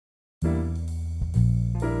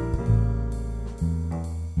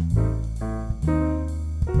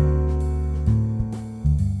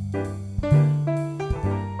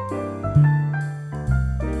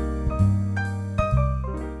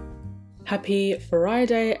Happy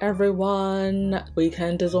Friday, everyone!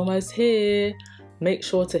 Weekend is almost here. Make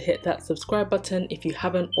sure to hit that subscribe button if you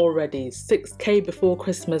haven't already. 6k before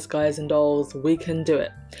Christmas, guys and dolls. We can do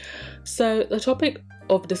it. So the topic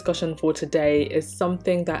of discussion for today is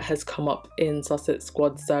something that has come up in Sussex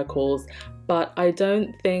Squad circles, but I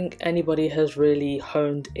don't think anybody has really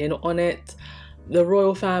honed in on it. The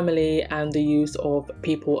royal family and the use of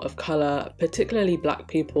people of colour, particularly black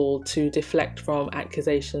people, to deflect from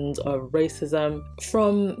accusations of racism.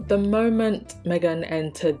 From the moment Meghan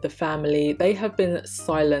entered the family, they have been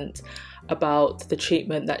silent about the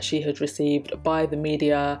treatment that she had received by the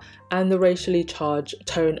media and the racially charged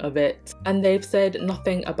tone of it. And they've said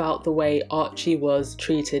nothing about the way Archie was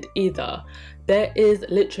treated either. There is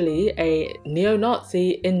literally a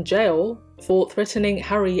neo-Nazi in jail for threatening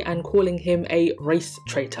Harry and calling him a race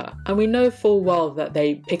traitor. And we know full well that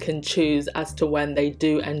they pick and choose as to when they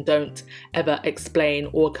do and don't ever explain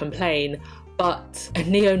or complain. But a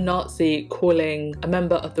neo-Nazi calling a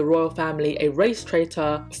member of the royal family a race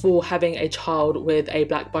traitor for having a child with a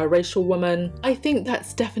black biracial woman, I think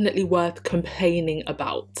that's definitely worth complaining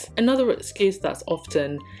about. Another excuse that's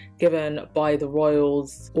often given by the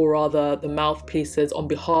royals, or rather the mouthpieces on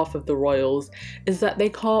behalf of the royals, is that they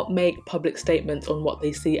can't make public statements on what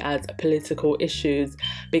they see as political issues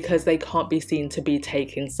because they can't be seen to be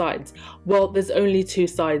taking sides. Well, there's only two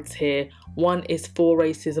sides here. One is for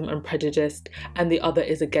racism and prejudice and the other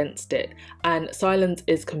is against it, and silence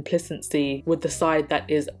is complacency with the side that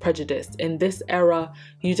is prejudiced. In this era,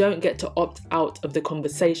 you don't get to opt out of the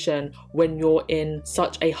conversation when you're in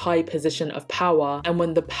such a high position of power, and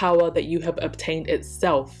when the power that you have obtained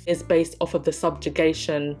itself is based off of the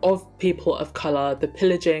subjugation of people of colour, the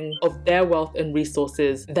pillaging of their wealth and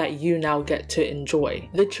resources that you now get to enjoy.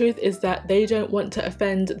 The truth is that they don't want to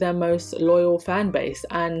offend their most loyal fan base,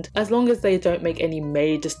 and as long as they don't make any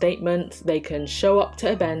major statements, they can show up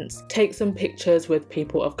to events, take some pictures with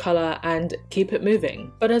people of colour and keep it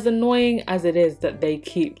moving. But as annoying as it is that they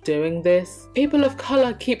keep doing this, people of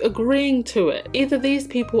colour keep agreeing to it. Either these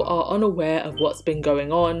people are unaware of what's been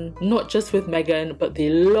going on, not just with Meghan but the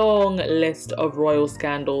long list of royal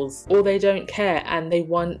scandals, or they don't care and they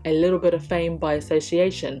want a little bit of fame by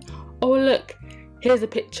association. Oh look, here's a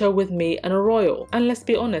picture with me and a royal. And let's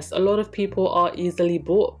be honest, a lot of people are easily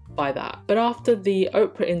bought by that. But after the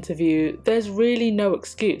Oprah interview, there's really no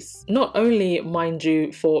excuse. Not only, mind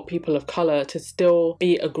you, for people of colour to still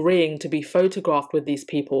be agreeing to be photographed with these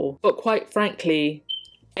people, but quite frankly,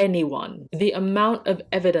 anyone. The amount of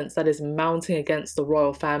evidence that is mounting against the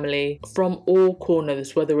royal family from all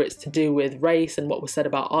corners, whether it's to do with race and what was said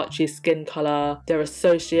about Archie's skin colour, their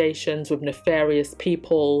associations with nefarious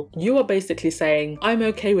people. You are basically saying, I'm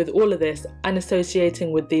okay with all of this and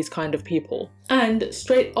associating with these kind of people. And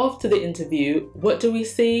straight after the interview, what do we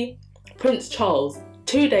see? Prince Charles,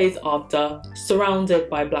 2 days after, surrounded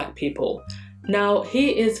by black people. Now,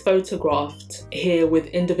 he is photographed here with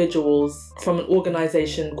individuals from an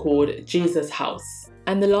organisation called Jesus House.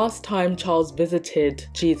 And the last time Charles visited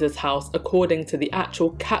Jesus House, according to the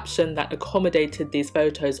actual caption that accommodated these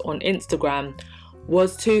photos on Instagram,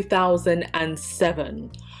 was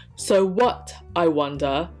 2007. So what, I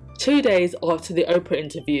wonder, 2 days after the Oprah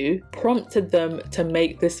interview, prompted them to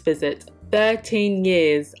make this visit 13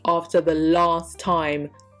 years after the last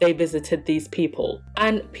time they visited these people?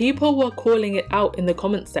 And people were calling it out in the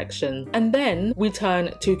comment section. And then we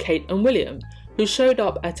turn to Kate and William, who showed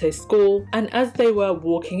up at a school, and as they were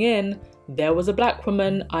walking in, there was a black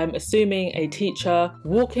woman, I'm assuming a teacher,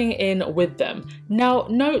 walking in with them. Now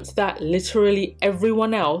note that literally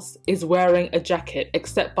everyone else is wearing a jacket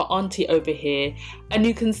except for Auntie over here, and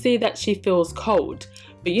you can see that she feels cold.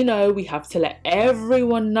 But you know, we have to let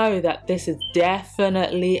everyone know that this is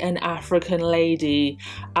definitely an African lady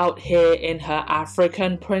out here in her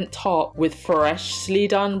African print top with freshly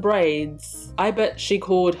done braids. I bet she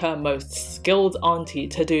called her most skilled auntie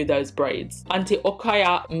to do those braids. Auntie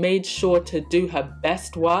Okaya made sure to do her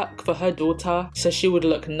best work for her daughter so she would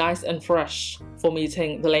look nice and fresh for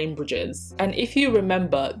meeting the Lanebridges. And if you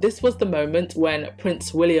remember, this was the moment when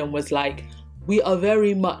Prince William was like, "We are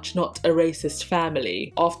very much not a racist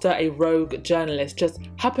family," after a rogue journalist just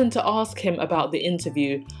happened to ask him about the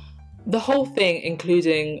interview. The whole thing,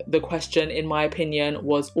 including the question, in my opinion,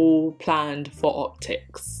 was all planned for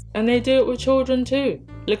optics. And they do it with children too.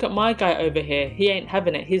 Look at my guy over here, he ain't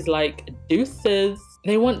having it, he's like, deuces.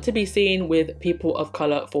 They want to be seen with people of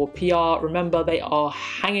colour for PR. Remember, they are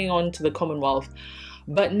hanging on to the Commonwealth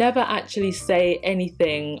but never actually say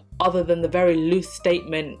anything other than the very loose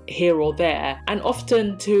statement here or there, and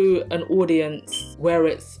often to an audience where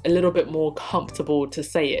it's a little bit more comfortable to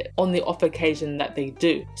say it on the off occasion that they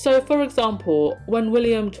do. So for example, when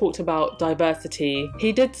William talked about diversity,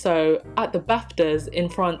 he did so at the BAFTAs in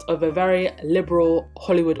front of a very liberal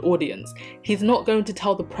Hollywood audience. He's not going to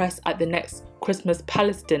tell the press at the next Christmas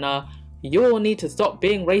Palace dinner, "You all need to stop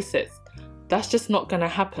being racist." That's just not going to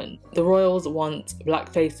happen. The royals want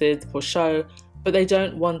black faces for show, but they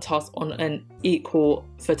don't want us on an equal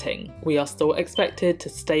footing. We are still expected to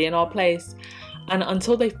stay in our place, and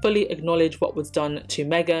until they fully acknowledge what was done to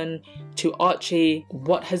Meghan, to Archie,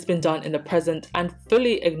 what has been done in the present, and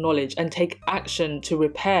fully acknowledge and take action to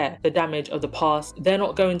repair the damage of the past, they're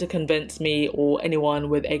not going to convince me or anyone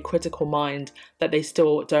with a critical mind that they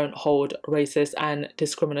still don't hold racist and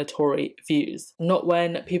discriminatory views. Not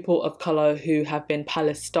when people of colour who have been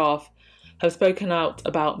palace staff have spoken out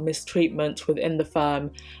about mistreatment within the firm,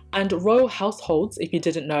 and royal households, if you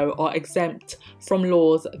didn't know, are exempt from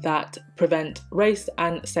laws that prevent race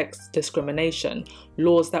and sex discrimination,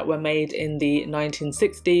 laws that were made in the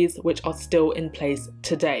 1960s which are still in place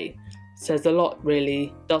today. Says a lot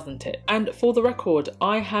really, doesn't it? And for the record,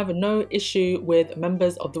 I have no issue with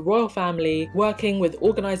members of the royal family working with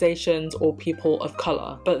organisations or people of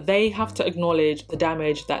colour, but they have to acknowledge the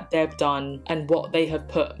damage that they've done and what they have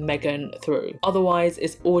put Meghan through. Otherwise,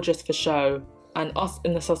 it's all just for show, and us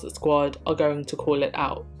in the Sussex squad are going to call it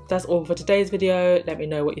out. That's all for today's video. Let me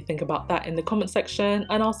know what you think about that in the comment section,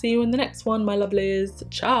 and I'll see you in the next one, my lovelies.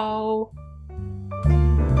 Ciao!